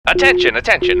Attention,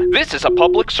 attention. This is a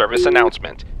public service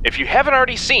announcement. If you haven't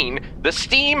already seen, the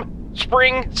Steam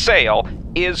Spring Sale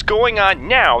is going on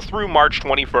now through March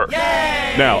 21st.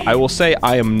 Yay! Now, I will say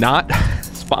I am not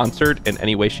sponsored in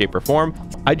any way, shape, or form.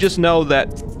 I just know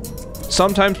that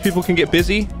sometimes people can get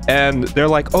busy and they're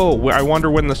like, oh, I wonder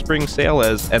when the spring sale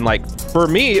is. And like, for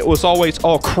me, it was always,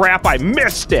 oh crap, I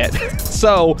missed it.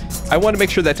 So I want to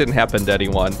make sure that didn't happen to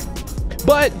anyone.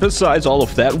 But besides all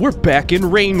of that, we're back in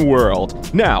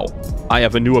RAINWORLD. Now, I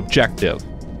have a new objective.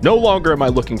 No longer am I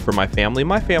looking for my family.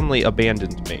 My family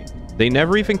abandoned me. They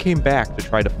never even came back to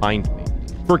try to find me.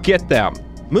 Forget them.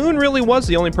 Moon really was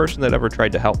the only person that ever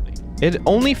tried to help me. It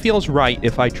only feels right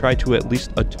if I try to at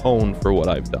least atone for what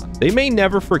I've done. They may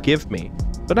never forgive me,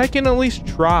 but I can at least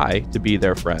try to be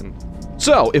their friend.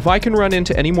 So, if I can run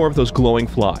into any more of those glowing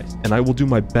flies, and I will do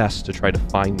my best to try to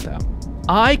find them,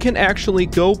 I can actually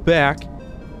go back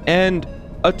and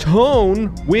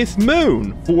atone with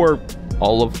Moon for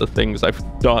all of the things I've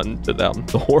done to them.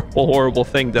 The horrible, horrible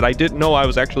thing that I didn't know I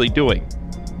was actually doing.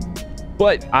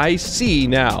 But I see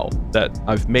now that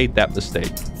I've made that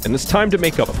mistake, and it's time to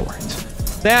make up for it.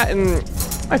 That and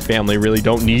my family really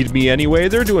don't need me anyway.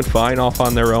 They're doing fine off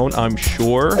on their own, I'm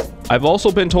sure. I've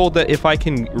also been told that if I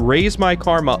can raise my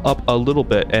karma up a little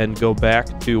bit and go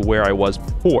back to where I was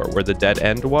before, where the dead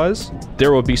end was,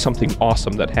 there will be something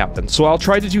awesome that happens. So I'll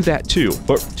try to do that too.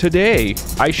 But today,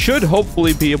 I should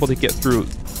hopefully be able to get through.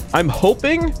 I'm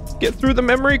hoping get through the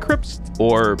memory crypts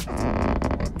or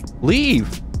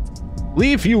leave.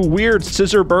 Leave, you weird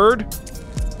scissor bird.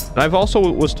 And I've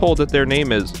also was told that their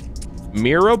name is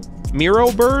Miro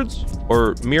birds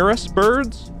or Miras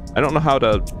birds. I don't know how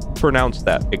to pronounce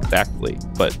that exactly,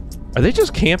 but are they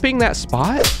just camping that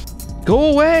spot?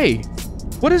 Go away.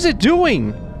 What is it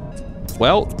doing?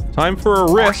 Well, time for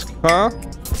a risk, huh?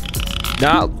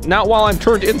 Not while I'm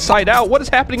turned inside out. What is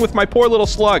happening with my poor little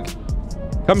slug?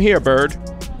 Come here, bird.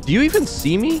 Do you even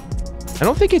see me? I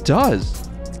don't think it does.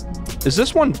 Is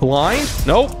this one blind?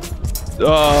 Nope.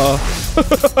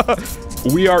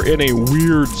 We are in a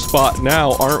weird spot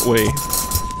now, aren't we?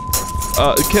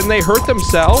 Can they hurt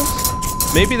themselves?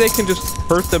 Maybe they can just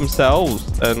hurt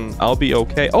themselves and I'll be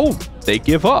okay. Oh, they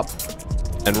give up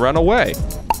and run away.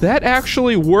 That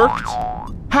actually worked.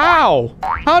 How?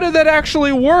 How did that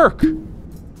actually work?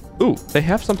 Ooh, they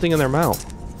have something in their mouth.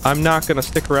 I'm not gonna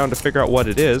stick around to figure out what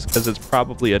it is because it's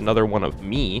probably another one of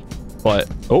me. But,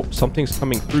 oh, something's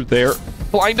coming through there.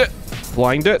 Blind it.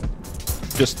 Blind it.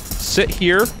 Just sit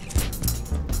here.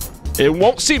 It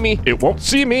won't see me. It won't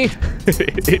see me.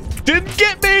 It didn't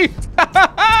get me.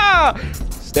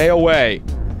 Stay away.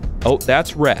 Oh,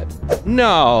 that's red.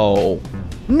 No.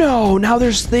 No, now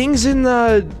there's things in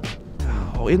the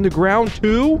ground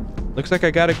too. Looks like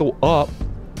I gotta go up.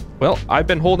 Well, I've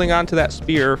been holding on to that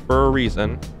spear for a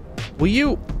reason. Will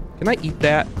you? Can I eat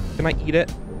that? Can I eat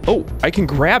it? Oh, I can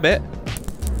grab it.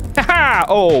 Haha!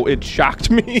 Oh, it shocked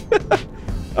me.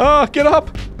 Oh, get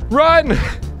up. Run.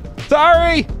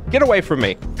 Sorry. Get away from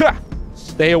me.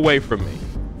 Stay away from me.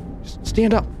 Just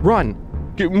stand up. Run.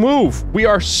 Move. We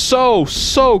are so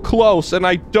close, and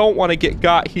I don't want to get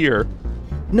got here.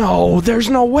 No, there's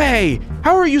no way.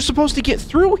 How are you supposed to get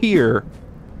through here?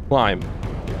 Climb.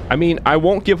 I mean, I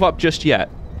won't give up just yet,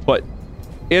 but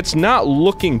it's not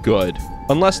looking good.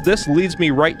 Unless this leads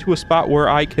me right to a spot where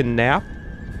I can nap.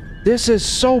 This is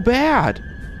so bad.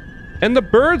 And the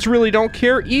birds really don't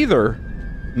care either.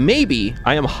 Maybe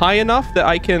I am high enough that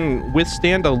I can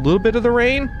withstand a little bit of the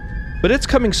rain, but it's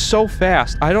coming so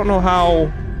fast. I don't know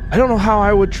how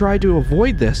I would try to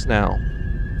avoid this now.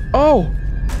 Oh,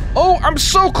 I'm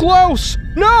so close.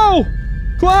 No,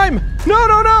 climb.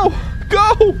 No.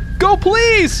 Go,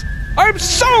 please. I'm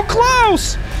so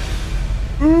close.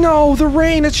 No, the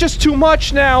rain, it's just too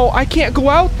much now. I can't go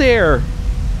out there.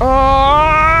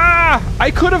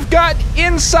 I could have got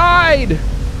inside.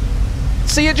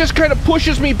 See, it just kind of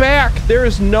pushes me back. There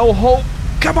is no hope.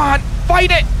 Come on,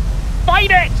 fight it. Fight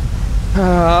it.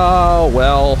 Oh,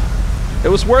 well, it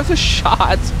was worth a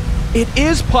shot. It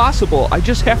is possible. I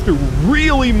just have to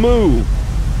really move.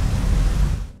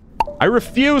 I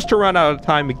refuse to run out of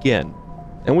time again.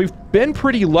 And we've been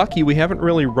pretty lucky. We haven't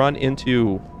really run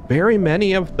into very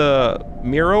many of the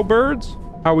Miro birds.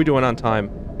 How are we doing on time?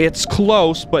 It's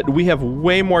close, but we have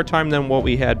way more time than what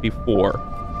we had before.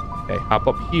 Okay, hop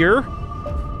up here.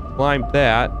 Climb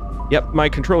that. Yep, my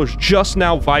controller's just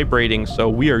now vibrating, so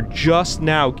we are just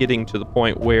now getting to the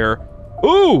point where...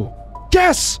 Ooh!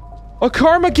 Yes! A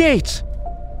karma gate!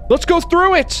 Let's go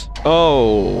through it!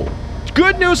 Oh.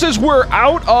 Good news is we're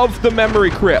out of the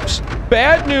memory crypts.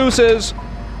 Bad news is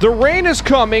the rain is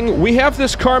coming. We have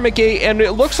this karma gate, and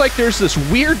it looks like there's this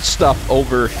weird stuff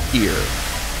over here.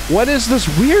 What is this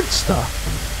weird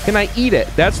stuff? Can I eat it?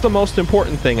 That's the most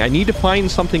important thing. I need to find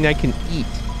something I can eat.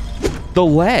 The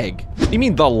leg. What do you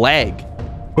mean the leg?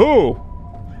 Oh.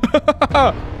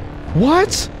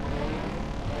 What?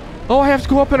 Oh, I have to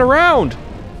go up and around.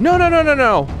 No, no, no, no,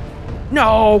 no.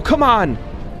 No, come on.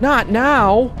 Not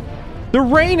now. The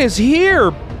rain is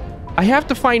here. I have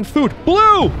to find food.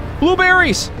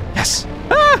 Blueberries. Yes.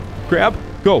 Ah, grab,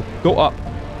 go up.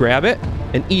 Grab it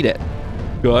and eat it.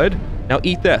 Good. Now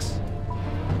eat this.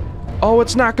 Oh,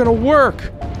 it's not gonna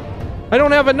work. I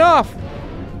don't have enough.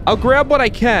 I'll grab what I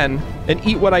can and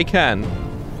eat what I can.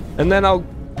 And then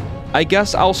I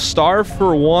guess I'll starve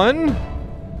for one.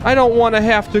 I don't want to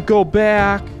have to go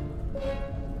back.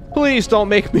 Please don't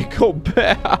make me go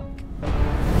back.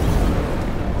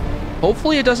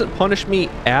 Hopefully it doesn't punish me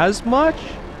as much.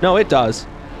 No, it does.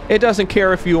 It doesn't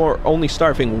care if you are only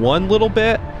starving one little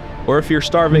bit or if you're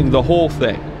starving the whole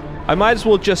thing. I might as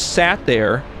well just sat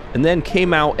there and then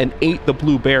came out and ate the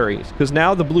blueberries because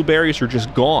now the blueberries are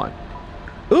just gone.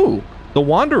 Ooh, the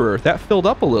Wanderer, that filled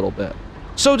up a little bit.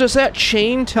 So does that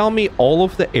chain tell me all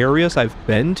of the areas I've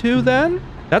been to then?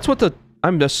 That's what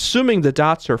I'm assuming the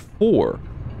dots are for.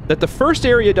 That the first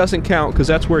area doesn't count because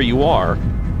that's where you are.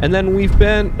 And then we've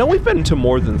been to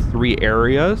more than 3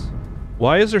 areas.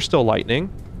 Why is there still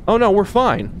lightning? Oh no, we're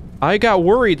fine. I got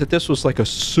worried that this was like a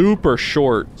super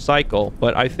short cycle,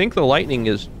 but I think the lightning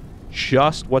is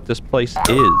just what this place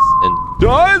is and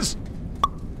does.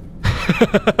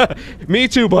 Me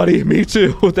too, buddy, me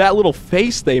too. With that little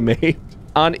face they made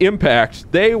on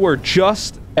impact, they were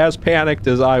just as panicked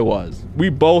as I was. We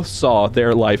both saw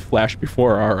their life flash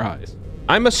before our eyes.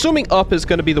 I'm assuming up is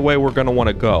going to be the way we're going to want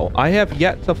to go. I have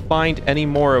yet to find any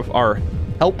more of our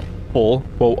helpful,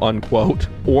 quote-unquote,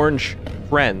 orange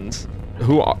friends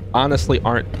who honestly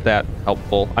aren't that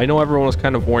helpful. I know everyone was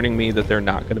kind of warning me that they're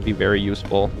not going to be very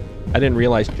useful. I didn't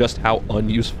realize just how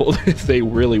unuseful they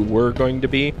really were going to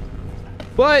be.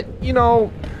 But, you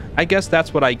know, I guess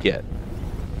that's what I get.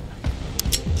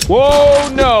 Whoa,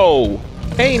 no!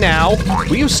 Hey now,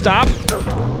 will you stop?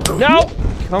 No!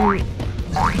 Come...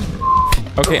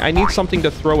 Okay, I need something to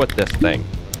throw at this thing.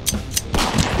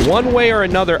 One way or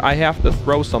another, I have to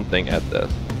throw something at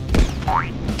this.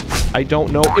 I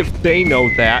don't know if they know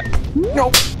that.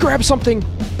 No, grab something.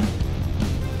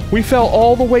 We fell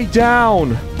all the way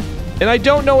down. And I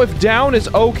don't know if down is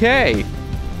okay.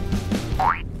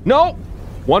 No!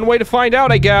 One way to find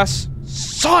out, I guess.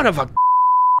 Son of a...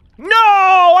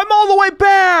 No! I'm all the way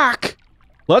back!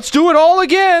 Let's do it all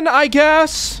again, I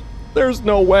guess. There's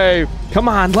no way. Come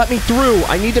on, let me through.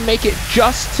 I need to make it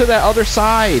just to that other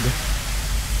side.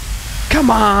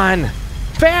 Come on.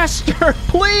 Faster,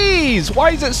 please.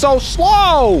 Why is it so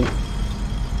slow?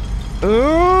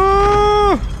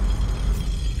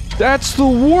 That's the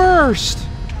worst.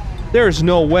 There's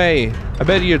no way. I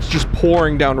bet you it's just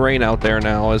pouring down rain out there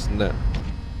now, isn't it?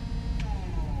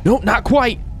 Nope, not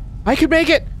quite. I can make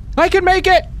it. I can make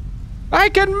it. I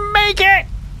can make it.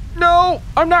 No,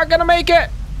 I'm not gonna make it.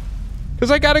 Because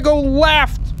I gotta go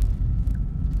left.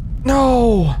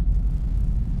 No.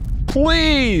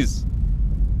 Please.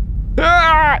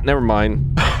 Ah, never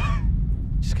mind.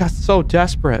 Just got so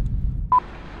desperate.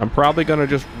 I'm probably gonna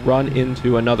just run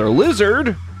into another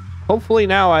lizard. Hopefully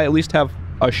now I at least have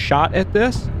a shot at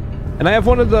this. And I have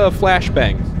one of the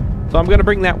flashbangs. So I'm gonna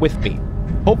bring that with me.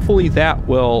 Hopefully that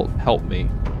will help me.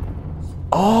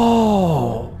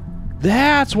 Oh,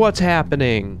 that's what's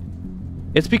happening.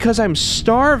 It's because I'm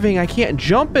starving, I can't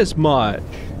jump as much.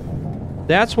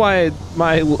 That's why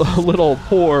my little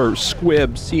poor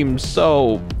squib seems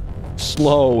so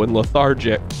slow and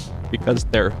lethargic. Because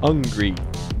they're hungry.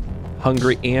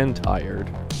 Hungry and tired.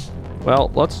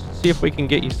 Well, let's see if we can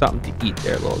get you something to eat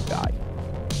there, little guy.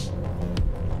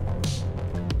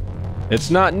 It's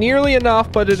not nearly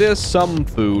enough, but it is some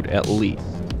food at least.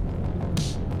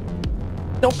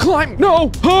 No, climb! No!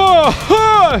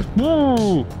 Ah!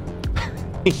 Ah!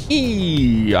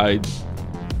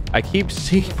 I keep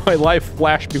seeing my life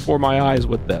flash before my eyes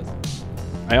with this.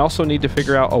 I also need to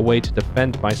figure out a way to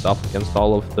defend myself against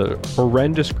all of the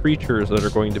horrendous creatures that are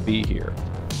going to be here.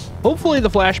 Hopefully the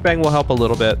flashbang will help a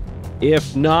little bit.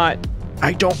 If not,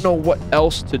 I don't know what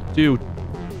else to do.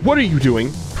 What are you doing?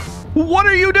 What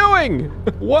are you doing?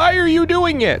 Why are you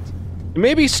doing it?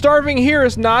 Maybe starving here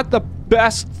is not the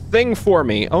best thing for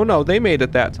me. Oh no, they made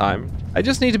it that time. I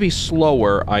just need to be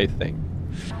slower, I think.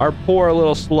 Our poor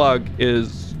little slug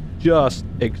is just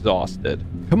exhausted.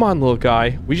 Come on, little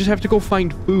guy. We just have to go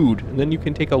find food, and then you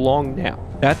can take a long nap.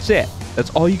 That's it. That's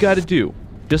all you gotta do.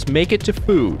 Just make it to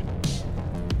food.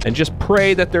 And just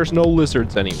pray that there's no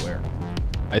lizards anywhere.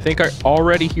 I think I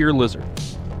already hear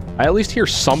lizards. I at least hear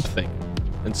something.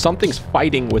 And something's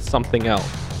fighting with something else,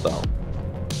 so.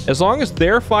 As long as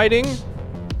they're fighting,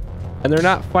 and they're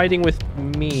not fighting with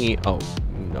me. Oh,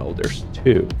 no, there's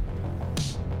two.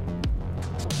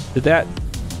 Did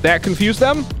that confuse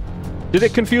them? Did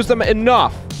it confuse them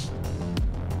enough?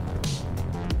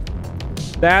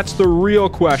 That's the real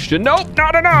question. Nope,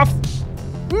 not enough.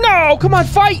 No, come on,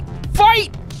 fight, fight.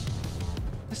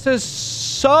 This is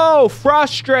so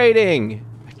frustrating.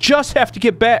 I just have to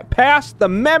get back past the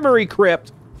memory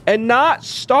crypt and not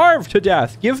starve to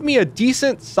death. Give me a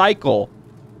decent cycle.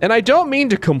 And I don't mean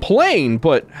to complain,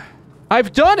 but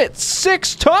I've done it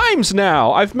 6 times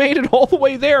now. I've made it all the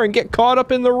way there and get caught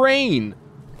up in the rain.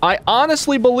 I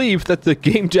honestly believe that the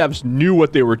game devs knew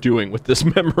what they were doing with this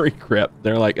memory crypt.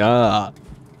 They're like,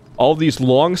 all these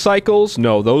long cycles?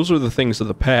 No, those are the things of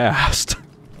the past.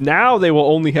 Now they will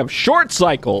only have short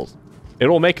cycles.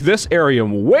 It'll make this area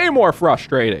way more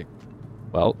frustrating.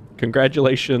 Well,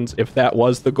 congratulations if that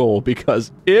was the goal,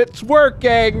 because it's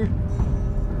working.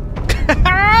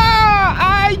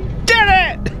 I did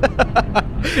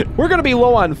it! We're gonna be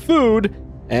low on food,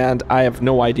 and I have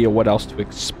no idea what else to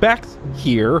expect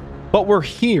here, but we're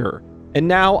here. And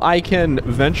now I can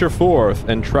venture forth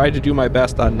and try to do my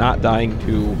best on not dying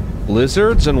to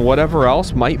lizards and whatever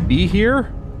else might be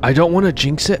here. I don't want to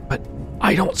jinx it, but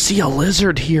I don't see a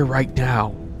lizard here right now.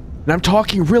 And I'm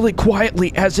talking really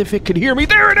quietly as if it could hear me.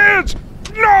 There it is!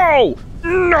 No!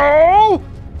 No!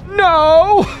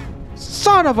 No!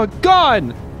 Son of a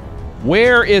gun!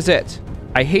 Where is it?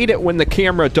 I hate it when the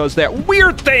camera does that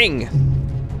weird thing.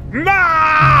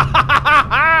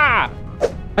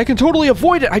 I can totally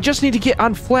avoid it. I just need to get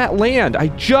on flat land. I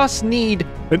just need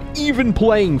an even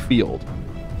playing field.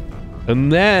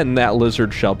 And then that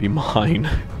lizard shall be mine.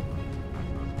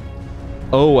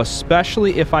 Oh,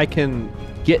 especially if I can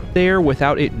get there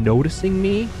without it noticing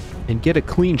me and get a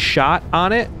clean shot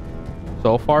on it.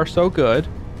 So far, so good.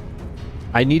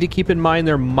 I need to keep in mind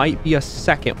there might be a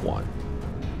second one.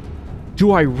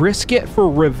 Do I risk it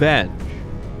for revenge?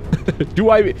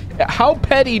 How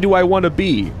petty do I want to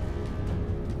be?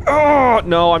 Oh,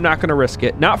 no, I'm not going to risk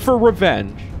it. Not for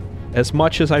revenge. As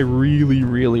much as I really,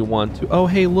 really want to. Oh,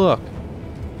 hey, look.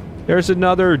 There's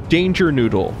another danger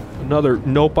noodle. Another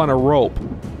nope on a rope.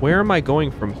 Where am I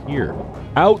going from here?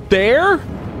 Out there?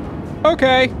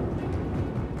 Okay.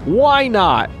 Why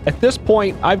not? At this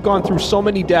point, I've gone through so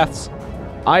many deaths.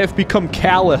 I have become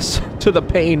callous to the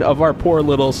pain of our poor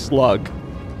little slug.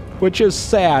 Which is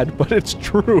sad, but it's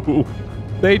true.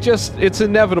 It's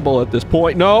inevitable at this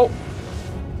point. No.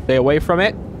 Stay away from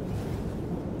it.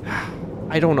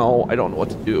 I don't know. I don't know what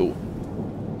to do.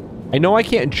 I know I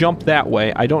can't jump that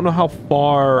way. I don't know how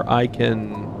far I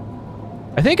can...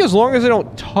 I think as long as I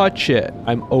don't touch it,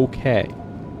 I'm okay.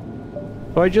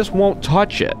 So I just won't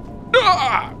touch it.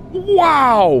 Ah!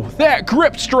 Wow! That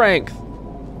grip strength!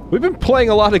 We've been playing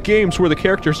a lot of games where the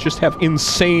characters just have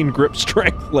insane grip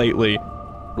strength lately.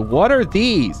 What are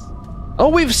these? Oh,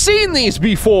 we've seen these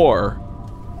before!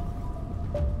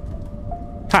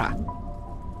 Ha!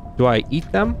 Do I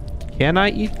eat them? Can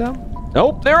I eat them?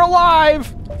 Nope, they're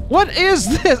alive! What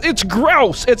is this? It's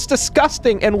gross! It's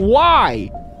disgusting! And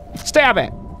why? Stab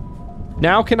it!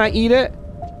 Now can I eat it?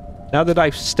 Now that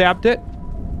I've stabbed it?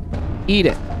 Eat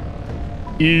it.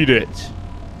 Eat it.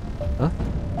 Huh?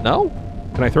 No?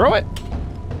 Can I throw it?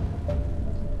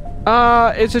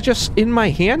 Is it just in my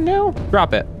hand now?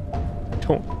 Drop it.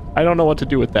 I don't know what to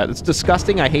do with that. It's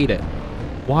disgusting. I hate it.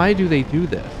 Why do they do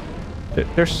this?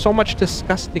 There's so much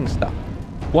disgusting stuff.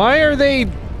 Why are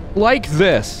they like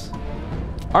this?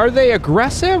 Are they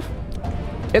aggressive?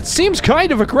 It seems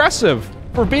kind of aggressive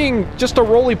for being just a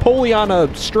roly-poly on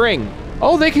a string.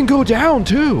 Oh, they can go down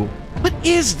too. What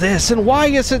is this and why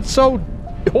is it so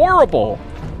horrible?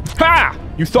 Ha!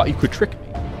 You thought you could trick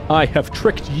me. I have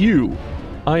tricked you.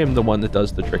 I am the one that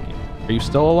does the tricking. Are you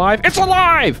still alive? It's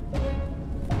alive!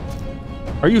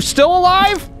 Are you still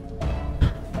alive?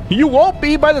 You won't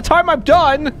be by the time I'm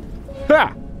done.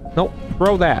 Ha! Nope,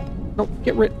 throw that. Nope,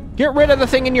 get rid of the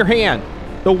thing in your hand.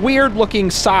 The weird looking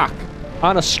sock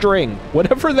on a string.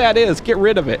 Whatever that is, get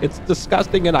rid of it. It's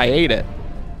disgusting and I hate it.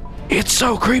 It's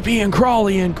so creepy and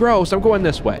crawly and gross. I'm going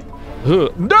this way.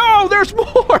 Ugh. No, there's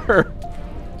more!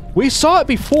 We saw it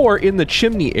before in the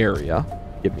chimney area.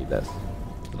 Give me this.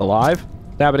 Is it alive?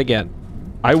 Stab it again.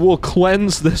 I will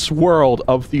cleanse this world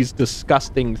of these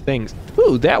disgusting things.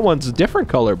 Ooh, that one's a different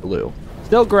color blue.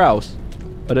 Still gross,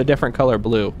 but a different color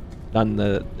blue. None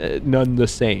the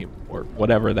same, or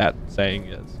whatever that saying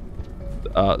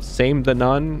is. Same the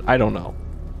none? I don't know.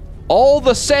 All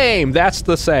the same, that's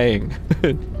the saying.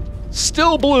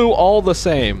 Still blue, all the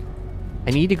same. I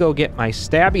need to go get my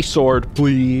stabby sword,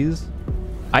 please.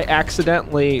 I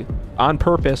accidentally, on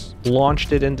purpose,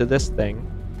 launched it into this thing.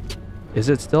 Is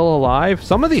it still alive?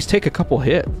 Some of these take a couple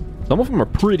hits. Some of them are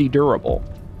pretty durable.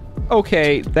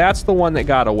 Okay, that's the one that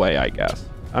got away, I guess.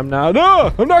 I'm not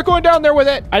going down there with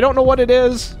it. I don't know what it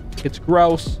is. It's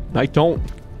gross. I don't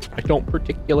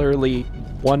particularly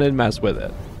want to mess with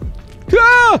it.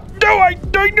 Ah! No, I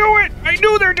knew it. I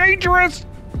knew they're dangerous.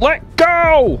 Let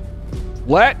go.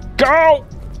 Let go.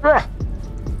 Ugh.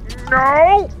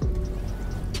 No.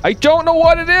 I don't know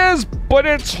what it is, but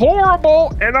it's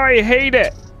horrible and I hate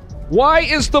it. Why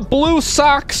is the blue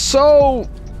sock so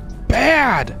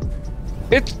bad?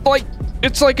 It's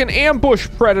like an ambush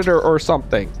predator or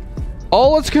something.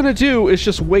 All it's gonna do is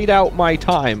just wait out my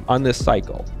time on this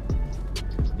cycle.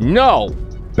 No,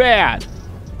 bad.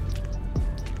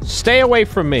 Stay away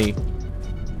from me.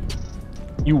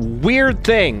 You weird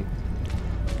thing.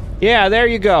 Yeah, there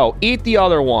you go. Eat the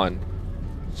other one.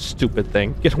 Stupid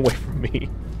thing. Get away from me.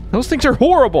 Those things are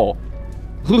horrible.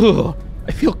 Ugh.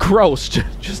 I feel gross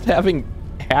just having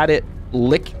had it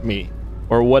lick me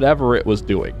or whatever it was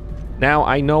doing. Now,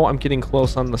 I know I'm getting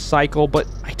close on the cycle, but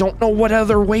I don't know what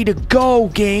other way to go,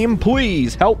 game.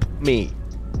 Please help me.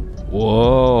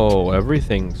 Whoa,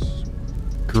 everything's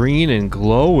green and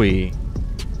glowy.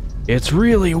 It's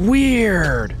really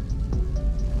weird.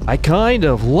 I kind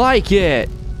of like it.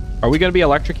 Are we going to be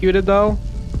electrocuted, though?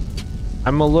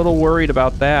 I'm a little worried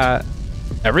about that.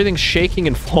 Everything's shaking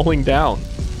and falling down.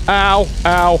 Ow,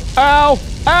 ow, ow,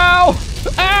 ow,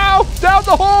 ow, down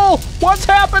the hole. What's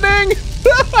happening?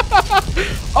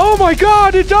 Oh my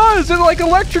god, it does! It like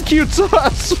electrocutes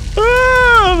us!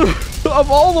 Of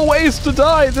all the ways to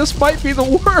die, this might be the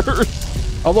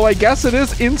worst. Although I guess it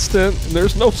is instant, and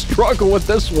there's no struggle with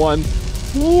this one.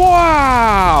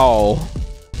 Wow!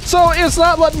 So it's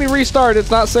not letting me restart,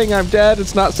 it's not saying I'm dead,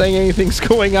 it's not saying anything's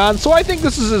going on, so I think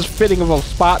this is as fitting of a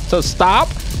spot to stop.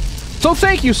 So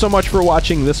thank you so much for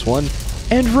watching this one,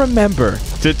 and remember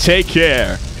to take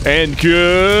care, and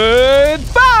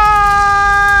goodbye!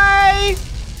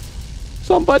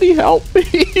 Somebody help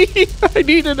me. I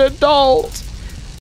need an adult.